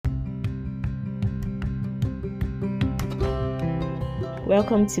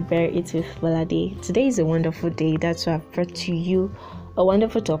Welcome to Bear It with Bolade. Today is a wonderful day. That's why I've brought to you a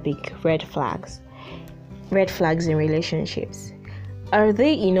wonderful topic: red flags. Red flags in relationships. Are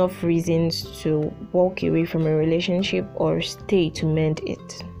they enough reasons to walk away from a relationship or stay to mend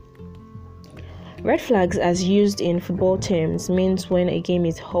it? Red flags, as used in football terms, means when a game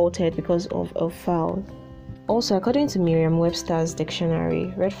is halted because of a foul. Also, according to Merriam-Webster's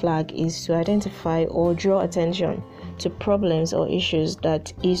dictionary, red flag is to identify or draw attention to problems or issues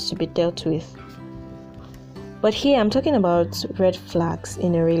that is to be dealt with. But here I'm talking about red flags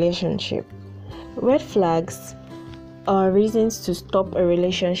in a relationship. Red flags are reasons to stop a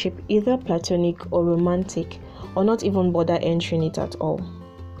relationship, either platonic or romantic, or not even bother entering it at all.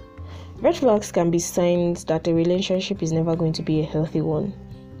 Red flags can be signs that a relationship is never going to be a healthy one.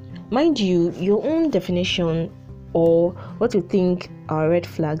 Mind you, your own definition or what you think are red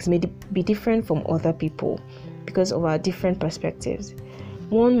flags may be different from other people because of our different perspectives.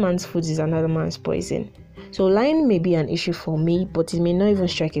 One man's food is another man's poison. So lying may be an issue for me, but it may not even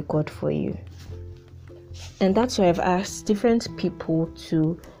strike a chord for you. And that's why I've asked different people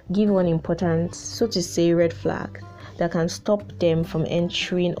to give one important, so to say, red flag that can stop them from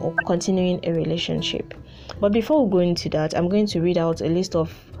entering or continuing a relationship. But before we go into that, I'm going to read out a list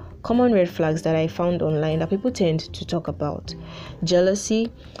of common red flags that I found online that people tend to talk about: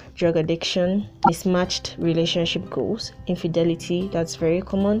 jealousy, drug addiction, mismatched relationship goals, infidelity, that's very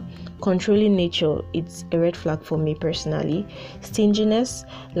common, controlling nature, it's a red flag for me personally, stinginess,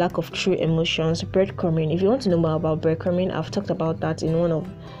 lack of true emotions, breadcrumbing. If you want to know more about breadcrumbing, I've talked about that in one of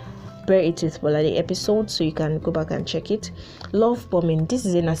Bear It with Bolade episodes, so you can go back and check it. Love bombing, this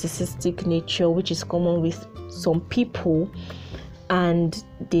is a narcissistic nature which is common with some people, and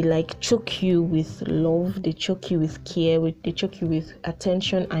they choke you with love, they choke you with care, they choke you with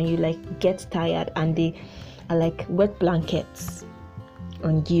attention, and you get tired, and they are like wet blankets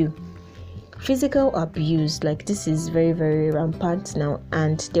on you. Physical abuse, this is very, very rampant now,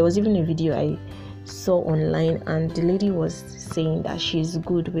 and there was even a video I saw online, and the lady was saying that she's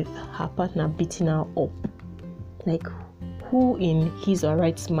good with her partner beating her up. Who in his or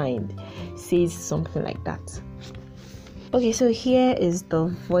right mind says something like that? Okay, so here is the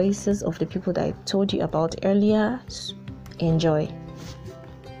voices of the people that I told you about earlier. Enjoy.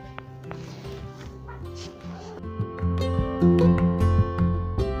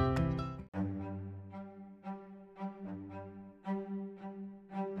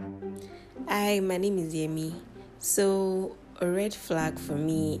 Hi, my name is Yemi. So, a red flag for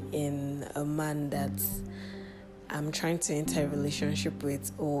me in a man that I'm trying to enter a relationship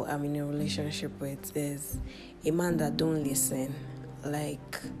with, or I'm in a relationship with, is a man that don't listen. I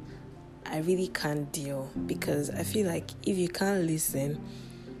really can't deal, because I feel like if you can't listen,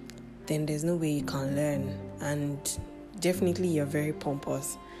 then there's no way you can learn, and definitely you're very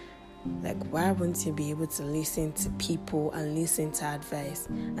pompous. Why wouldn't you be able to listen to people and listen to advice?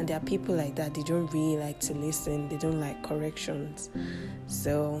 And there are people like that, they don't really like to listen, they don't like corrections.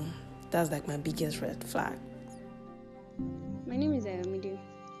 So that's my biggest red flag. My name is Ayomide.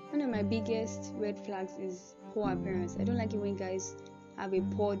 One of my biggest red flags is poor appearance. I don't like it when guys have a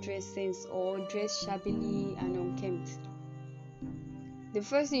poor dress sense or dress shabbily and unkempt. The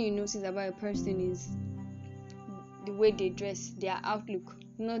first thing you notice about a person is the way they dress, their outlook,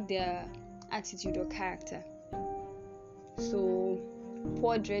 not their attitude or character. So,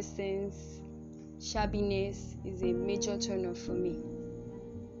 poor dress sense, shabbiness is a major turn off for me.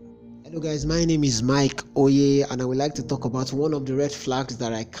 Hello guys, my name is Mike Oye, and I would like to talk about one of the red flags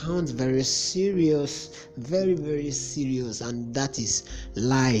that I count very serious, very, very serious, and that is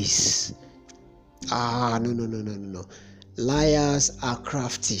lies. No. Liars are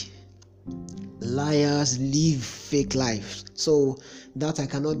crafty. Liars live fake lives. So that I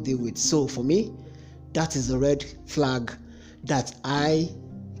cannot deal with. So for me, that is a red flag that I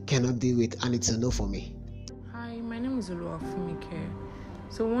cannot deal with, and it's a no for me. Hi, my name is Oluwafumike.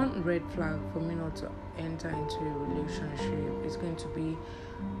 So one red flag for me not to enter into a relationship is going to be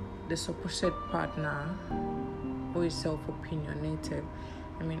the supposed partner who is self-opinionated.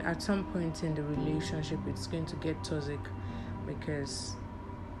 At some point in the relationship, it's going to get toxic because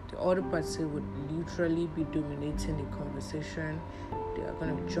the other party would literally be dominating the conversation. They are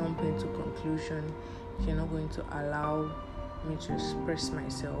going to jump into conclusion. You're not going to allow me to express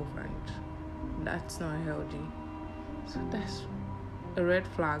myself, and that's not healthy. So that's a red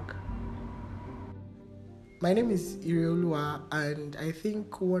flag. My name is Iriolua, and I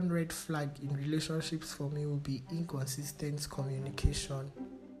think one red flag in relationships for me will be inconsistent communication.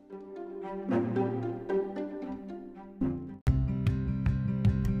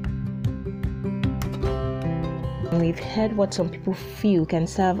 We've heard what some people feel can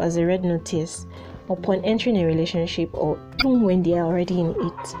serve as a red notice upon entering a relationship or even when they are already in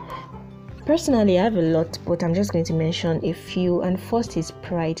it. Personally, I have a lot, but I'm just going to mention a few. And first is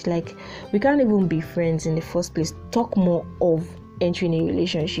pride. Like, we can't even be friends in the first place. Talk more of entering a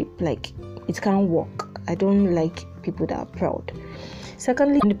relationship. Like, it can't work. I don't like people that are proud.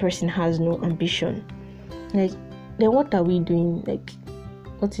 Secondly, when the person has no ambition. Like, then what are we doing? Like,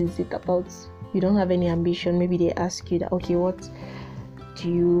 what is it about? You don't have any ambition. Maybe they ask you that, okay, what do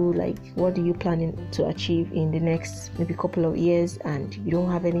you plan to achieve in the next maybe couple of years, and you don't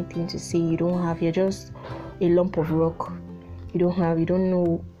have anything to say. You're just a lump of rock. You don't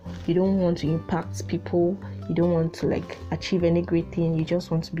want to impact people. You don't want to like achieve any great thing. You just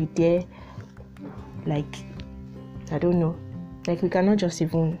want to be there. Like, I don't know. Like, we can't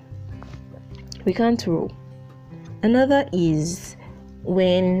roll. Another is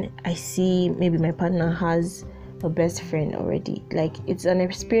when I see maybe my partner has a best friend already. Like, it's an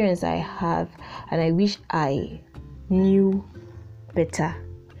experience I have and I wish I knew better.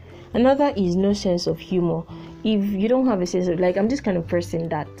 Another is no sense of humor. If you don't have a sense of, like, I'm this kind of person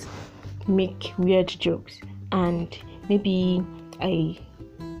that make weird jokes, and maybe I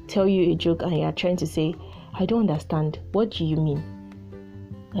tell you a joke and you're trying to say, I don't understand, what do you mean?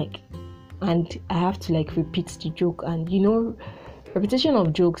 Like, and I have to like repeat the joke, and repetition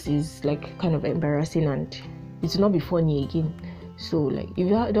of jokes is like kind of embarrassing and it will not be funny again. So like, if you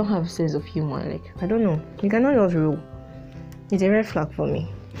don't have a sense of humor, like, I don't know, you cannot just roll. It's a red flag for me.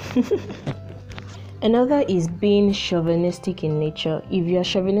 Another is being chauvinistic in nature. If you are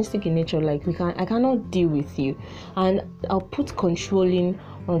chauvinistic in nature, like, I cannot deal with you, and I'll put controlling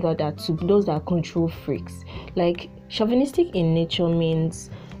under that to those that are control freaks. Like, chauvinistic in nature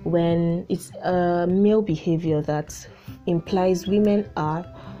means when it's a male behavior that implies women are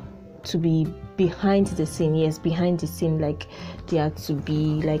to be behind the scene. Yes, behind the scene, like they are to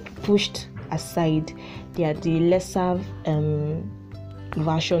be like pushed aside. They are the lesser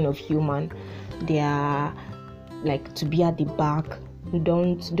version of human. They are like to be at the back.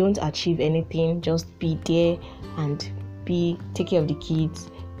 Don't achieve anything. Just be there and take care of the kids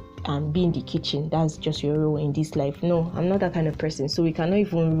and be in the kitchen. That's just your role in this life. No, I'm not that kind of person. So we cannot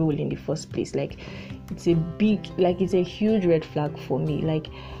even rule in the first place. Like, it's a huge red flag for me. Like,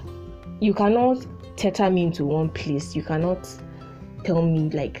 you cannot tether me into one place. You cannot tell me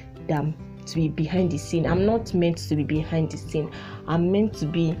like, damn, to be behind the scene. I'm not meant to be behind the scene. I'm meant to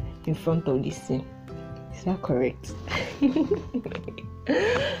be in front of the scene. Is that correct?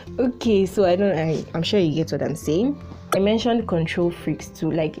 Okay, so I'm sure you get what I'm saying. I mentioned control freaks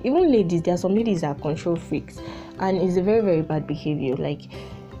too. Like, even ladies, there are some ladies that are control freaks, and it's a very, very bad behavior. Like,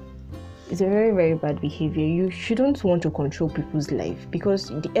 it's a very, very bad behavior. You shouldn't want to control people's life,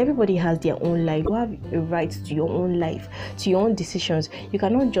 because everybody has their own life. You have a right to your own life, to your own decisions. You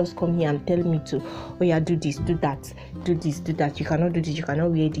cannot just come here and tell me to, oh yeah, do this, do that, do this, do that. You cannot do this, you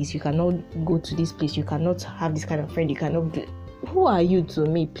cannot wear this, you cannot go to this place, you cannot have this kind of friend, you cannot do. Who are you to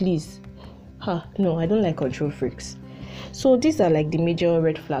me, please? No, I don't like control freaks. So these are like the major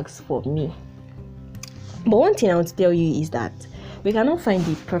red flags for me. But one thing I want to tell you is that we cannot find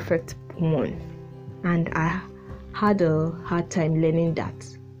the perfect one, and I had a hard time learning that.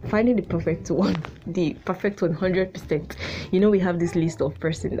 Finding the perfect one 100%. We have this list of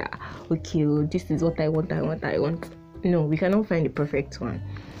person that, okay, this is what I want. No, we cannot find the perfect one.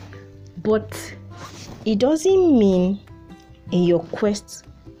 But it doesn't mean in your quest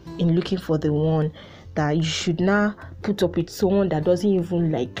in looking for the one that you should now put up with someone that doesn't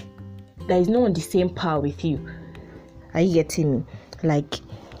even that is not on the same par with you. Are you getting me? Like,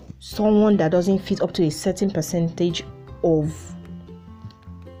 someone that doesn't fit up to a certain percentage of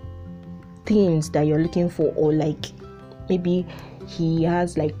things that you're looking for, or like maybe he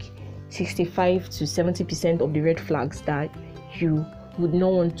has like 65 to 70% of the red flags that you would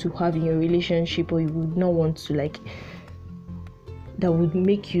not want to have in your relationship, or you would not want to that would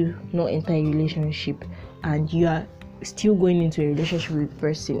make you not enter a relationship, and you are still going into a relationship with the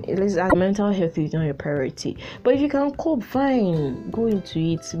person. Mental health is not your priority, but if you can cope, fine, go into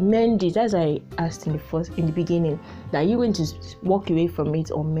it, mend it. As I asked in the beginning, that you're going to walk away from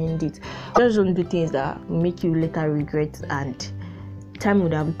it or mend it. Just don't do things that make you later regret, and time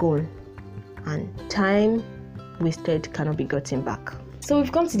would have gone, and time wasted cannot be gotten back. So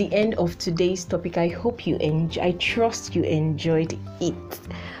we've come to the end of today's topic. I trust you enjoyed it.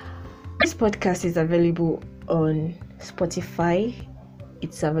 This podcast is available on Spotify.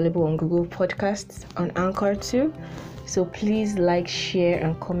 It's available on Google Podcasts, on Anchor too. So please like, share,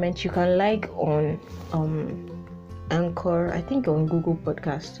 and comment. You can like on Anchor, I think on Google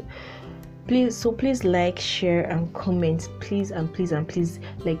Podcasts. Please like, share, and comment. Please and please and please,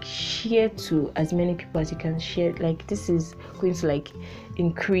 like, share to as many people as you can share. Like, this is going to like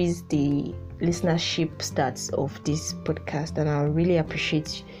increase the listenership stats of this podcast, and I really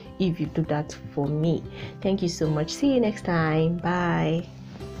appreciate if you do that for me. Thank you so much. See you next time. Bye.